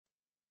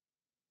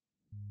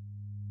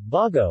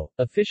Bago,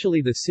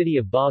 officially the city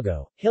of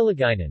Bago,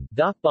 Hiligaynon,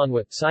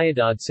 Dakbanwa,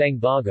 Sayadad Sang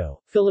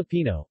Bago,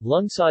 Filipino,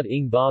 Lungsod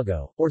ng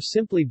Bago, or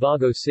simply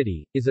Bago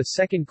City, is a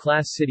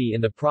second-class city in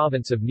the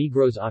province of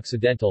Negros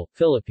Occidental,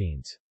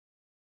 Philippines.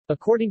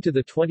 According to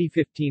the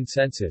 2015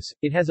 census,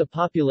 it has a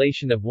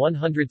population of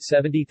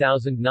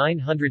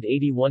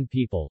 170,981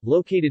 people,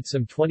 located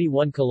some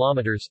 21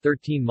 kilometers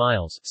 13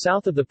 miles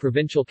south of the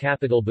provincial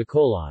capital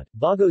Bacolod.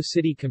 Bago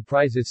City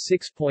comprises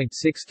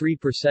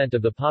 6.63%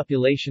 of the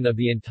population of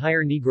the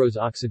entire Negros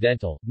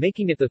Occidental,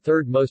 making it the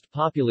third most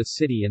populous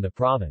city in the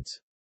province.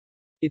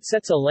 It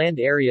sets a land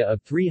area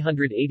of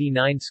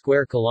 389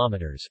 square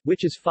kilometers,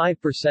 which is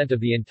 5% of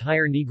the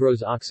entire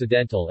Negros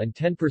Occidental and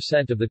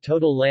 10% of the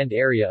total land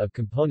area of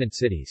component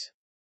cities.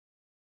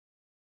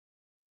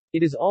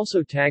 It is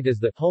also tagged as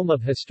the home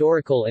of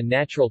historical and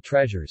natural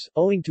treasures,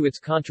 owing to its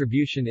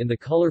contribution in the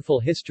colorful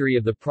history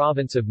of the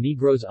province of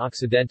Negros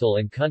Occidental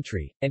and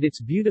country, and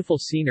its beautiful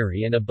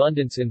scenery and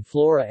abundance in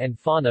flora and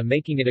fauna,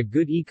 making it a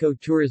good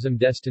eco-tourism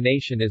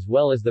destination as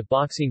well as the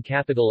boxing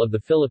capital of the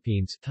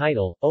Philippines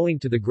title, owing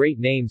to the great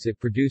names it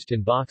produced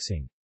in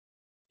boxing.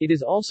 It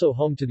is also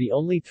home to the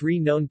only 3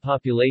 known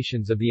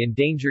populations of the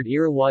endangered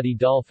Irrawaddy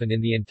dolphin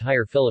in the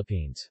entire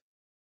Philippines.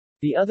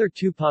 The other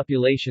 2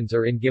 populations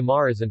are in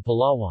Guimaras and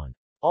Palawan,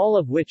 all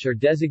of which are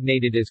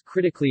designated as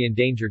critically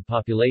endangered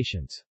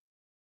populations.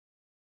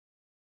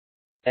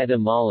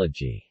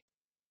 Etymology.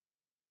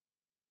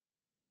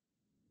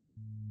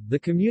 The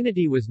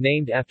community was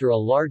named after a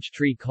large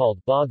tree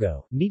called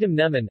Bago, Needham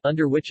Neman,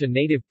 under which a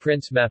native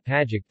prince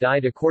Mapagic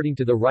died according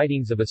to the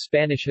writings of a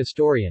Spanish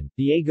historian,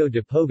 Diego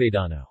de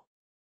Povedano.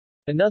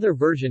 Another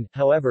version,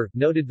 however,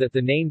 noted that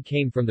the name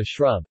came from the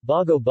shrub,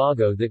 Bago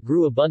Bago, that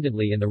grew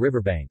abundantly in the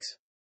riverbanks.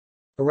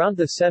 Around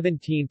the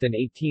 17th and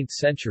 18th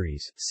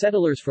centuries,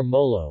 settlers from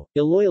Molo,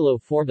 Iloilo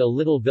formed a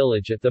little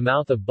village at the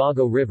mouth of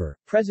Bago River,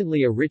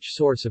 presently a rich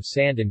source of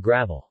sand and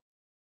gravel.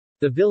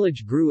 The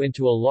village grew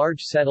into a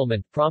large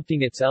settlement,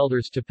 prompting its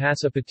elders to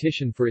pass a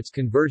petition for its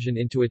conversion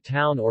into a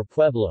town or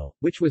pueblo,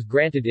 which was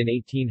granted in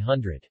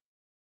 1800.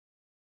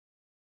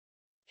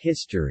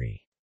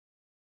 History.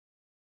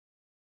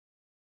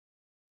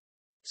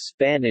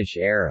 Spanish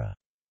era.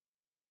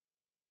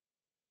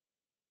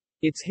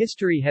 Its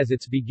history has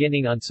its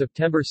beginning on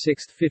September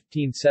 6,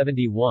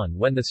 1571,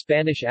 when the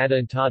Spanish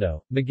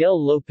Adelantado, Miguel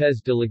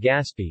López de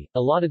Legazpi,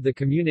 allotted the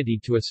community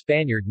to a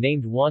Spaniard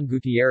named Juan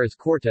Gutiérrez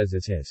Cortés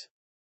as his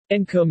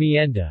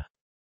encomienda.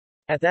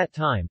 At that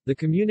time, the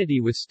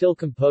community was still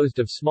composed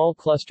of small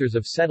clusters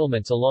of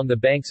settlements along the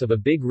banks of a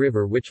big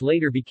river which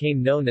later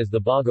became known as the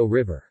Bago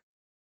River.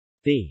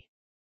 The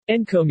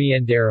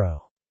encomiendero,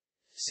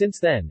 since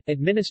then,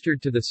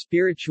 administered to the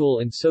spiritual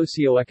and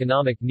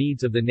socio-economic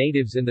needs of the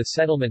natives in the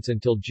settlements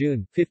until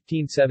June,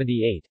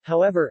 1578.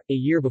 However, a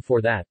year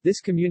before that, this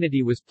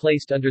community was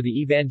placed under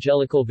the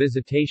evangelical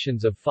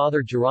visitations of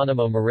Father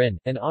Geronimo Marin,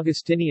 an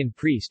Augustinian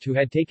priest who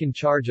had taken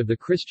charge of the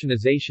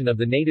Christianization of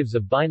the natives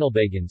of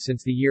Binalbagan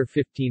since the year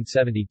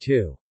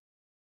 1572.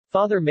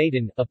 Father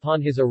Maiden,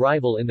 upon his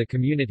arrival in the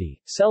community,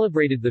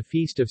 celebrated the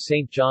feast of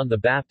St. John the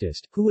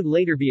Baptist, who would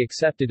later be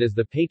accepted as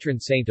the patron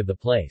saint of the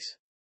place.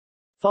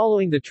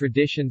 Following the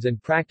traditions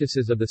and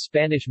practices of the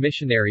Spanish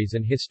missionaries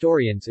and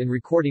historians in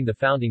recording the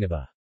founding of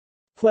a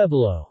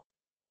pueblo,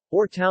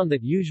 or town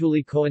that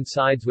usually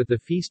coincides with the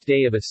feast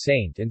day of a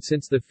saint, and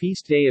since the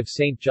feast day of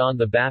St. John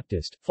the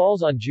Baptist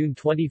falls on June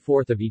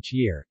 24 of each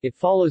year, it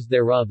follows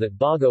thereof that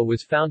Bago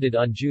was founded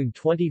on June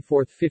 24,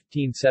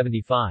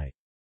 1575.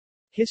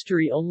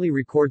 History only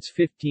records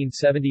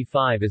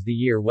 1575 as the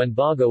year when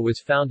Bago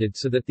was founded,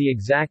 so that the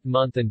exact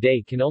month and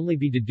day can only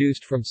be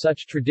deduced from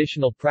such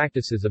traditional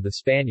practices of the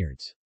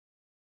Spaniards.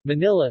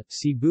 Manila,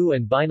 Cebu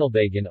and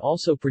Binalbagan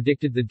also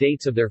predicted the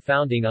dates of their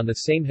founding on the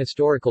same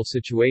historical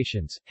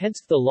situations,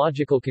 hence the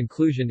logical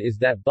conclusion is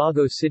that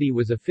Bago City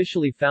was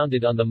officially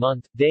founded on the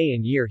month, day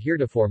and year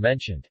heretofore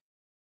mentioned.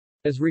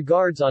 As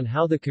regards on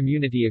how the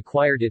community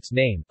acquired its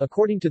name,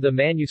 according to the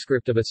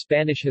manuscript of a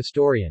Spanish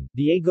historian,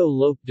 Diego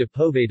Lope de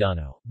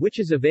Povedano,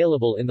 which is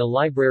available in the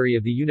library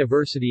of the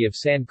University of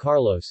San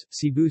Carlos,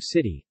 Cebu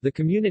City, the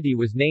community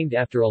was named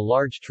after a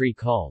large tree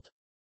called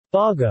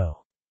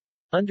Bago,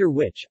 under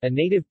which, a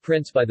native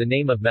prince by the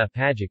name of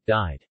Mapagic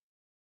died.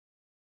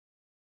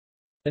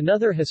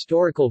 Another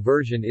historical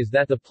version is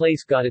that the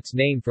place got its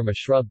name from a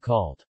shrub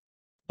called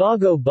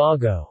Bago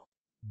Bago,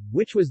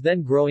 which was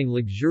then growing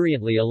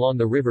luxuriantly along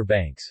the river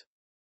banks.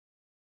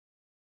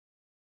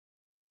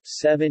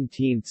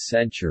 17th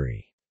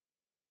century.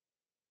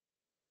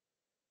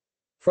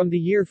 From the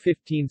year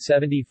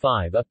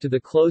 1575 up to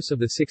the close of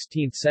the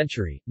 16th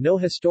century, no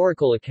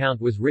historical account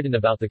was written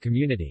about the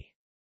community.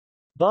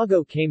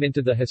 Bago came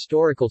into the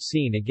historical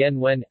scene again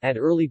when, at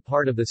early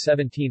part of the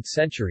 17th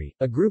century,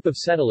 a group of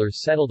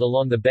settlers settled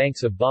along the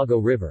banks of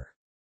Bago River.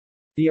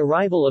 The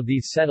arrival of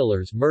these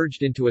settlers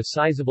merged into a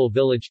sizable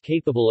village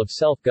capable of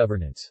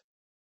self-governance.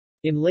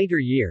 In later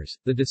years,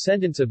 the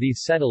descendants of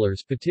these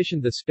settlers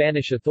petitioned the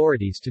Spanish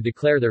authorities to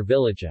declare their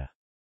village a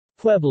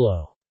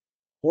pueblo,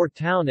 or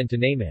town, and to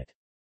name it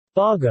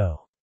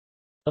Bago.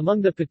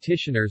 Among the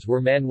petitioners were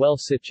Manuel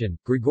Sitchin,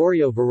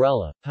 Gregorio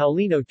Varela,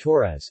 Paulino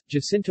Torres,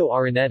 Jacinto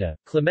Araneta,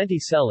 Clemente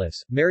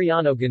Celis,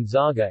 Mariano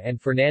Gonzaga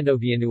and Fernando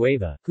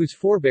Villanueva, whose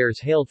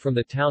forebears hailed from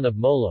the town of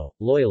Molo,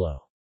 Loyolo.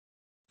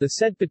 The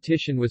said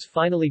petition was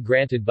finally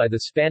granted by the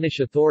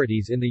Spanish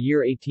authorities in the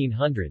year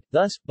 1800,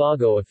 thus,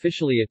 Bago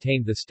officially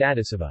attained the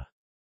status of a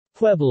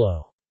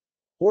pueblo,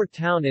 or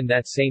town in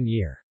that same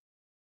year.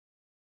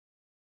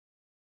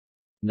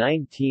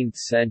 19th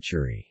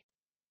century.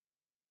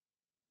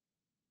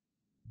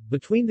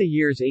 Between the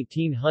years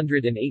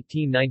 1800 and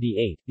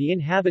 1898, the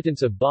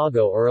inhabitants of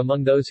Bago are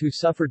among those who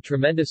suffered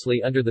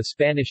tremendously under the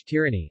Spanish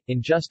tyranny,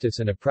 injustice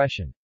and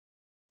oppression.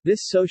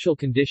 This social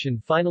condition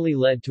finally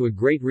led to a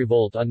great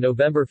revolt on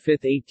November 5,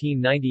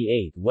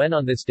 1898 when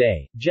on this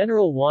day,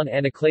 General Juan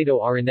Anacleto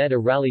Araneta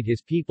rallied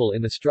his people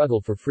in the struggle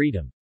for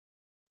freedom.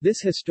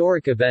 This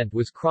historic event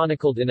was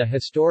chronicled in a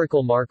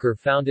historical marker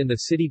found in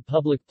the city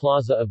public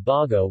plaza of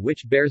Bago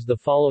which bears the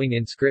following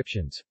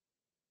inscriptions.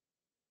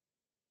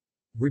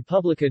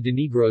 República de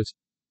Negros.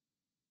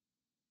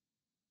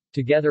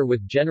 Together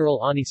with General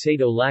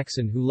Aniceto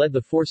Lacson who led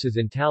the forces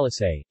in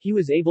Talisay, he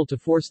was able to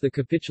force the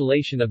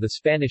capitulation of the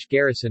Spanish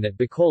garrison at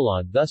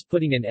Bacolod thus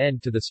putting an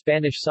end to the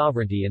Spanish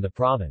sovereignty in the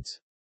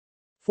province.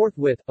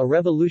 Forthwith, a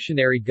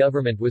revolutionary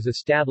government was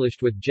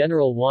established with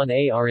General Juan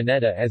A.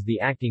 Araneta as the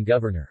acting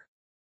governor.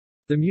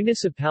 The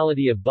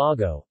municipality of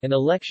Bago, an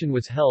election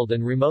was held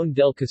and Ramon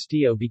del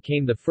Castillo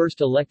became the first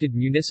elected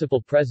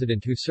municipal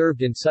president who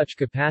served in such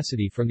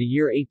capacity from the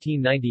year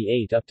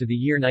 1898 up to the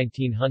year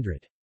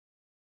 1900.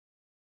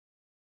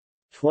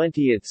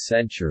 20th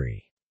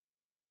century.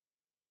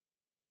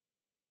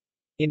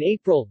 In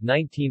April,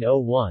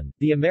 1901,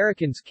 the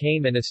Americans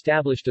came and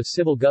established a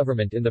civil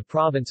government in the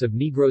province of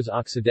Negros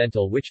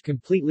Occidental which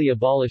completely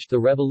abolished the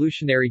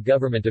revolutionary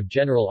government of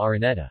General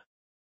Araneta.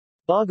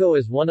 Bago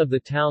is one of the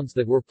towns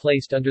that were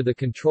placed under the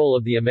control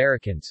of the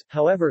Americans,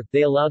 however,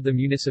 they allowed the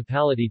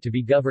municipality to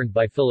be governed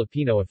by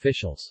Filipino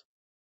officials.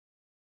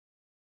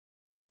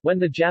 When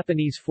the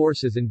Japanese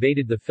forces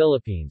invaded the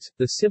Philippines,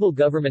 the civil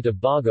government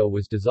of Bago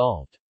was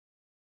dissolved.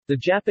 The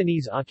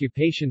Japanese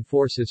occupation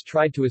forces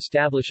tried to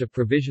establish a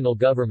provisional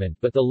government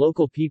but the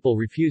local people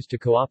refused to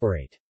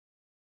cooperate.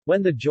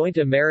 When the joint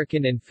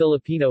American and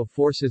Filipino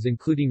forces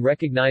including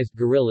recognized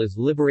guerrillas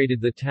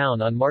liberated the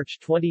town on March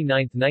 29,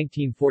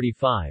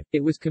 1945,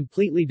 it was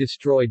completely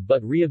destroyed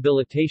but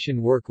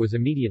rehabilitation work was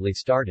immediately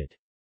started.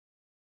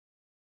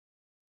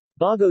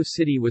 Bago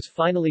City was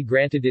finally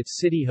granted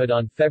its cityhood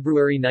on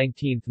February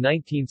 19,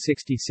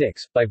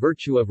 1966, by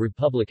virtue of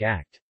Republic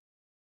Act.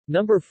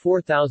 No.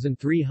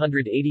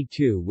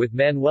 4382 with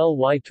Manuel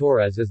Y.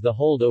 Torres as the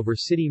holdover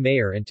city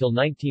mayor until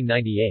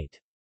 1998.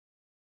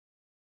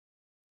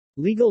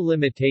 Legal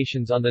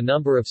limitations on the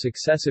number of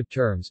successive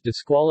terms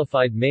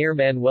disqualified Mayor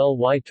Manuel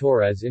Y.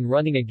 Torres in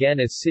running again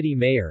as city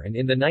mayor and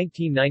in the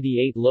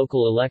 1998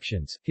 local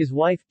elections, his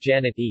wife,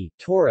 Janet E.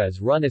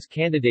 Torres run as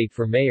candidate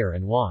for mayor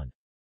and won.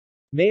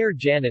 Mayor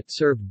Janet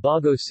served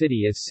Bago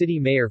City as city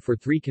mayor for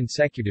 3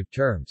 consecutive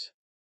terms.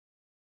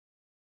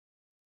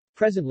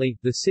 Presently,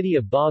 the city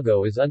of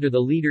Bago is under the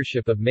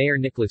leadership of Mayor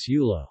Nicolas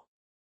Yulo.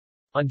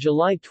 On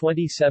July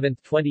 27,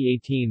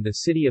 2018 the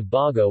city of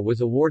Bago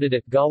was awarded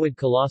at Gawad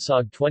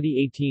Kalasag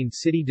 2018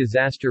 City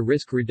Disaster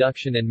Risk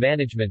Reduction and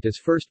Management as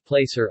first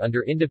placer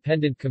under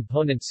Independent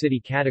Component City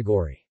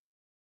category.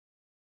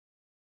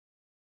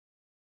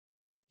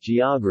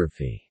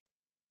 Geography.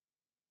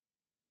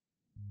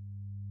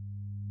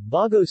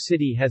 Bago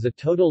City has a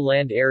total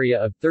land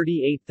area of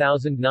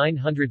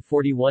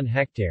 38,941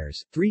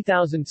 hectares,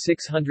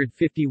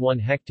 3,651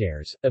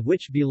 hectares, of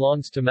which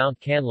belongs to Mount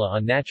Canla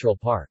on Natural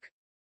Park.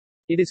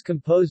 It is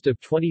composed of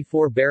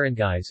 24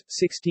 barangays,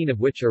 16 of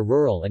which are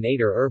rural and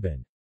 8 are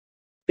urban.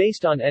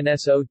 Based on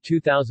NSO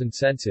 2000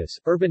 census,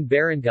 urban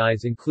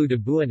barangays include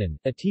Abuanan,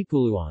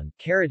 Atipuluan,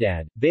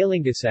 Caridad,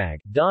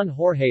 Balingasag, Don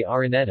Jorge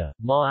Araneta,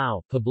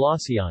 Maao,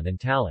 Poblacion and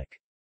Talic.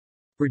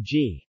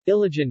 Brgy.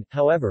 Iligan,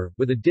 however,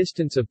 with a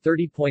distance of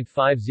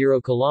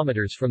 30.50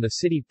 kilometers from the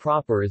city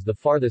proper is the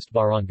farthest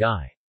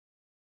barangay.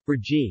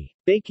 Brgy.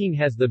 Baking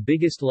has the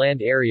biggest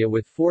land area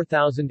with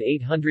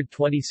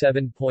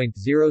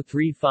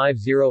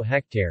 4,827.0350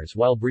 hectares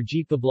while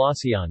Brgy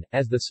Poblacion,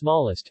 as the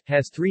smallest,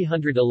 has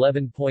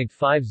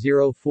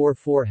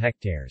 311.5044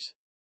 hectares.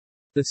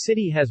 The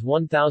city has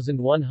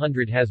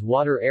 1,100 has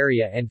water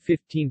area and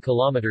 15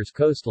 kilometers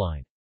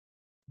coastline.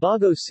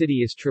 Bago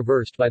City is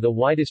traversed by the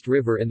widest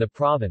river in the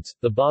province,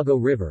 the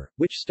Bago River,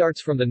 which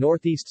starts from the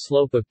northeast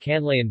slope of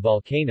Canlaon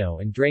Volcano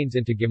and drains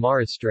into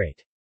Guimaras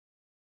Strait.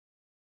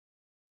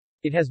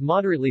 It has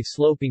moderately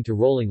sloping to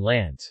rolling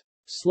lands.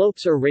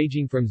 Slopes are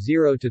ranging from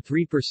 0 to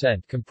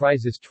 3%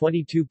 comprises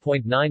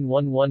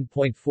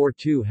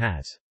 22.911.42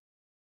 has.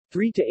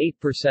 3 to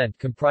 8%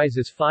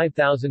 comprises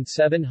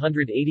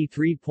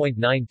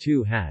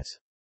 5,783.92 has.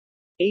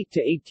 8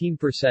 to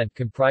 18%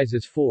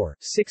 comprises 4,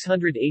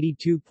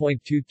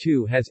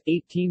 682.22 has,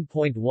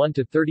 18.1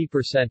 to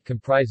 30%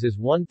 comprises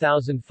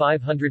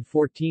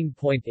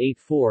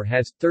 1514.84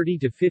 has, 30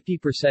 to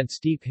 50%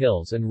 steep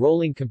hills and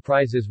rolling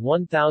comprises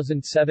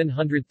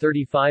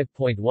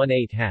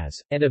 1735.18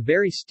 has, and a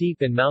very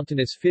steep and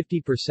mountainous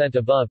 50%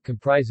 above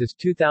comprises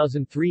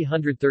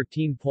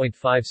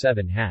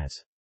 2313.57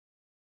 has.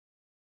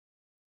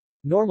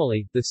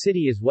 Normally, the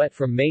city is wet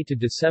from May to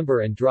December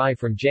and dry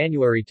from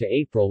January to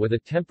April with a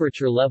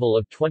temperature level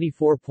of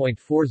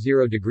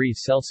 24.40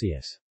 degrees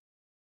Celsius.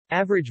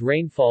 Average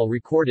rainfall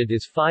recorded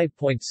is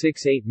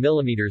 5.68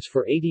 mm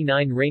for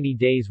 89 rainy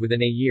days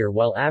within a year,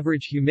 while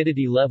average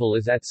humidity level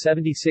is at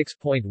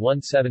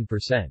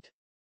 76.17%.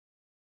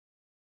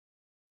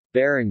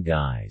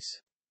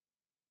 Barangays.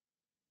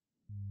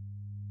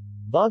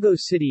 Bago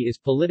City is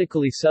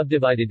politically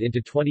subdivided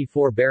into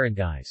 24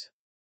 barangays.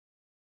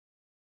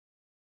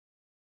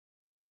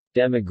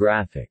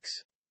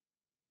 Demographics.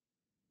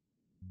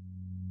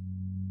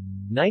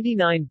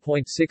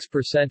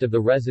 99.6% of the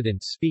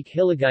residents speak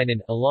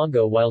Hiligaynon,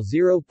 Ilonggo, while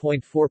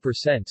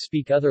 0.4%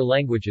 speak other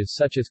languages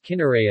such as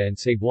Kinaray and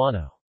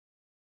Cebuano.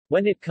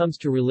 When it comes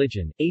to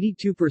religion,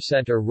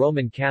 82% are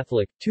Roman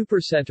Catholic,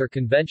 2% are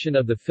Convention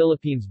of the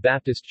Philippines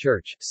Baptist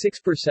Church,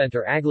 6%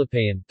 are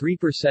Aglapayan,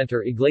 3%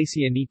 are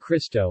Iglesia ni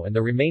Cristo, and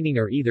the remaining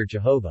are either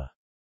Jehovah's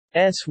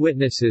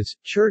Witnesses,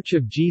 Church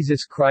of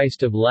Jesus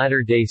Christ of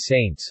Latter-day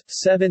Saints,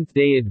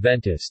 Seventh-day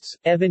Adventists,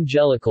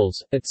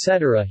 Evangelicals,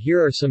 etc.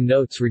 Here are some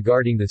notes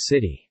regarding the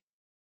city's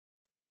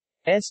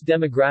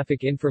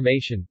demographic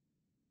information.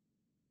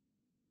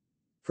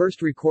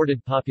 First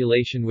recorded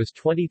population was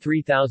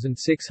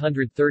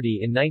 23,630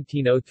 in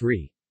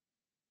 1903.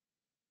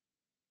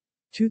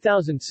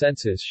 2000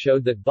 census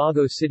showed that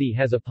Bago City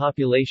has a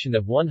population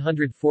of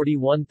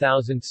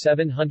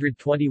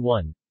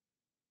 141,721.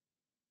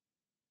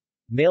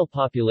 Male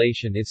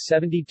population is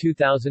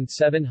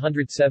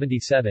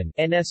 72,777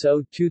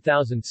 NSO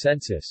 2000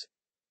 census.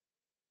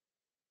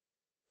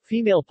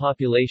 Female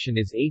population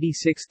is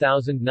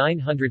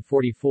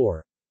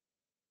 86,944.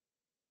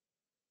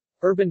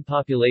 Urban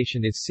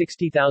population is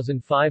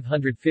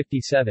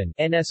 60,557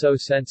 NSO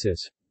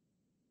census.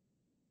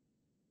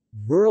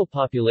 Rural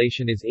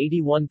population is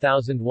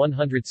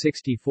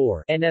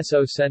 81,164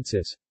 NSO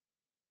census.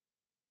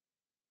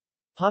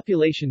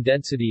 Population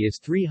density is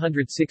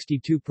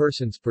 362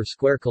 persons per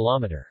square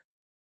kilometer.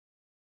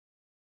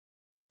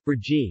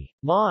 Brgy.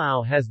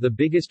 Maao has the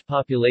biggest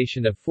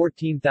population of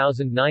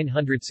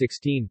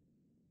 14,916.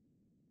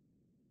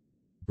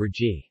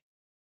 Brgy.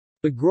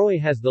 Bagroy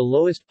has the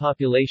lowest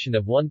population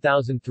of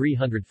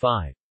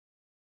 1,305.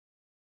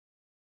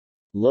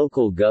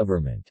 Local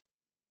government.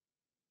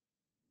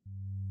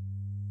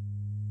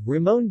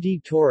 Ramon D.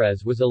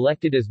 Torres was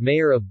elected as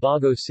mayor of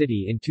Bago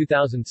City in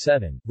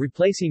 2007,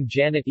 replacing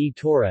Janet E.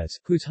 Torres,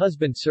 whose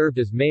husband served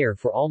as mayor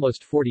for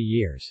almost 40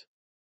 years.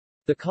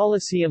 The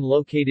Coliseum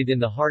located in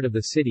the heart of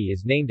the city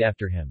is named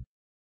after him.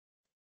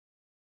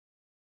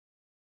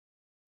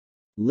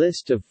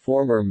 List of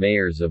former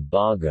mayors of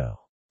Bago.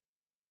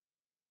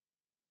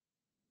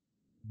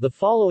 The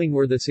following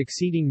were the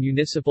succeeding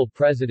municipal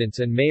presidents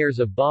and mayors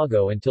of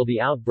Bago until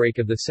the outbreak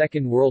of the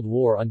Second World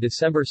War on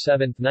December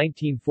 7,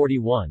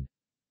 1941.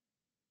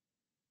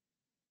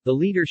 The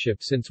leadership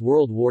since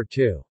World War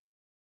II.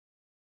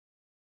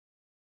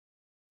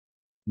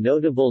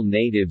 Notable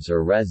natives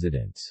or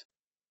residents.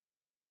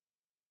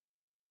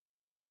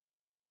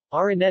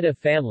 Araneta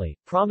family,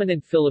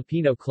 prominent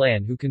Filipino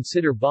clan who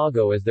consider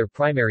Bago as their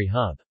primary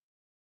hub.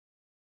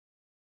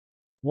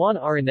 Juan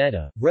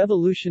Araneta,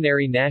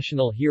 revolutionary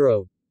national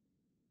hero.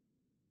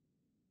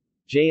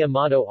 J.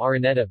 Amado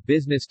Araneta,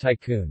 business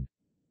tycoon.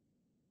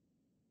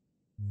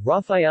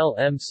 Rafael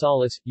M.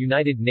 Salas,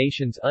 United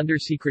Nations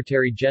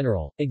Undersecretary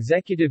General,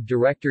 Executive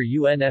Director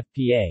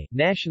UNFPA,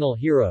 National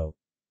Hero.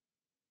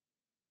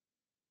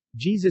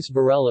 Jesus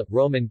Varela,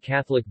 Roman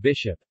Catholic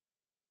Bishop.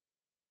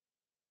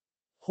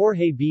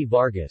 Jorge B.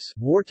 Vargas,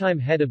 wartime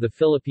head of the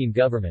Philippine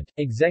government,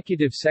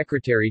 Executive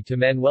Secretary to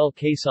Manuel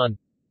Quezon.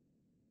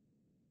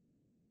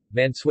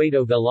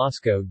 Mansueto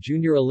Velasco,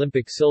 Junior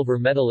Olympic silver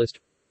medalist.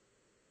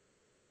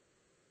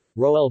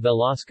 Roel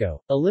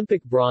Velasco,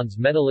 Olympic bronze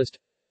medalist.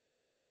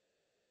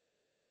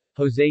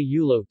 Jose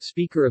Yulo,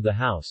 Speaker of the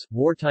House,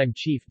 wartime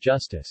Chief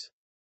Justice.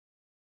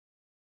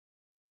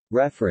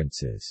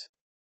 References.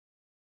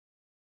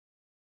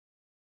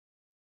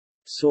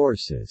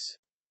 Sources.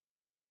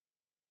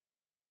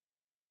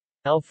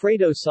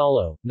 Alfredo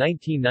Salo,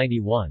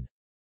 1991.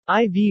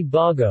 IV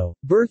Bago,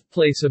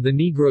 Birthplace of the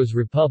Negros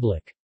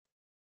Republic.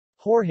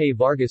 Jorge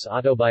Vargas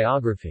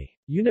Autobiography.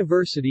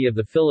 University of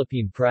the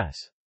Philippine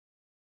Press.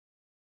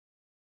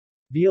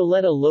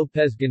 Violeta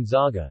Lopez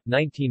Gonzaga,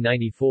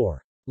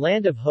 1994.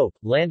 Land of Hope,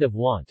 Land of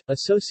Want, A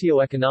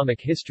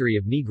Socio-Economic History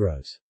of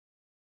Negros.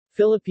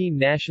 Philippine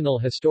National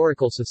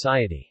Historical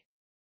Society.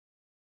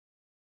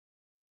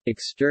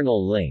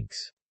 External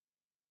links.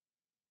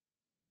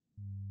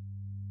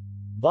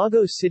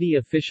 Bago City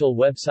official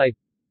website.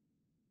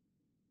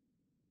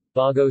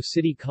 Bago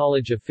City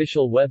College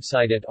official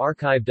website at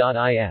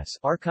archive.is,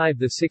 archive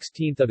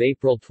 16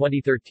 April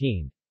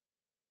 2013.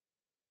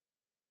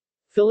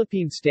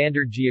 Philippine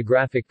Standard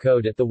Geographic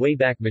Code at the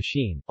Wayback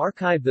Machine,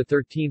 archive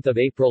 13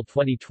 April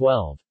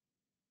 2012.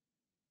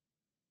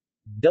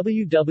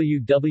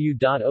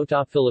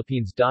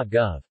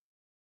 www.otapphilippines.gov.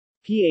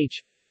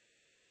 ph.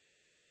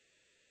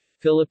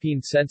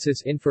 Philippine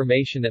Census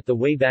Information at the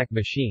Wayback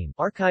Machine,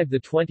 archive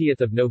 20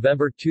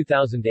 November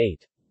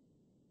 2008.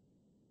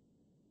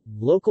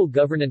 Local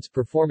Governance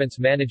Performance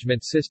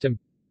Management System.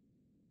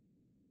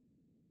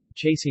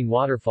 Chasing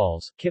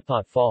Waterfalls,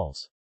 Kipot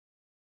Falls.